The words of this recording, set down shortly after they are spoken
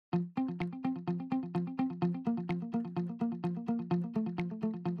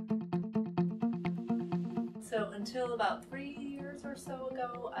So until about 3 years or so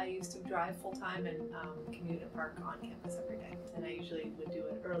ago, I used to drive full-time and commute and park on campus every day. And I usually would do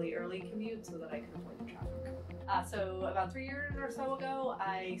an early commute so that I could avoid the traffic. So about 3 years or so ago,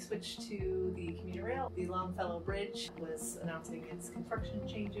 I switched to the commuter rail. The Longfellow Bridge was announcing its construction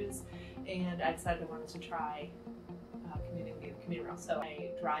changes, and I decided I wanted to try commuting via the commuter rail. So I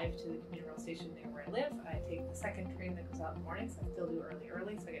drive to the commuter rail station near where I live. I take the second train that goes out in the morning, so I still do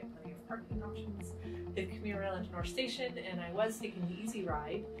early, so I get plenty of parking options. The commuter rail into North Station, and I was taking the Easy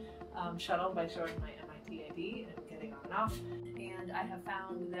Ride shuttle by showing my MIT ID and getting on and off. And I have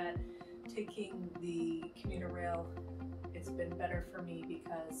found that taking the commuter rail, it's been better for me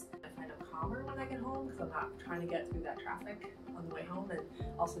because I find I'm calmer when I get home because I'm not trying to get through that traffic on the way home, and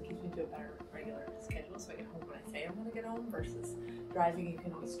also keeps me to a better regular schedule so I get home when I say I'm going to get home versus driving. You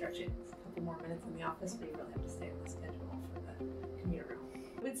can always stretch it a couple more minutes in the office, but you really have to stay on the schedule for the commuter rail.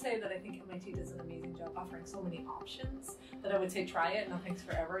 I would say that I think MIT does an amazing job offering so many options that I would say try it. Nothing's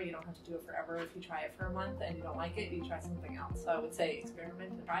forever. You don't have to do it forever. If you try it for a month and you don't like it, you try something else. So I would say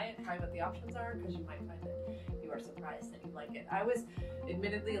experiment and try it. Try what the options are, because you might find that you are surprised that you like it. I was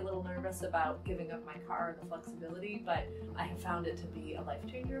admittedly a little nervous about giving up my car and the flexibility, but I have found it to be a life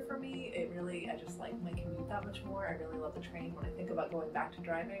changer for me. I just like my commute that much more. I really love the train. When I think about going back to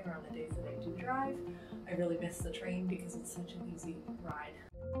driving or on the days that I do drive, I really miss the train because it's such an easy ride.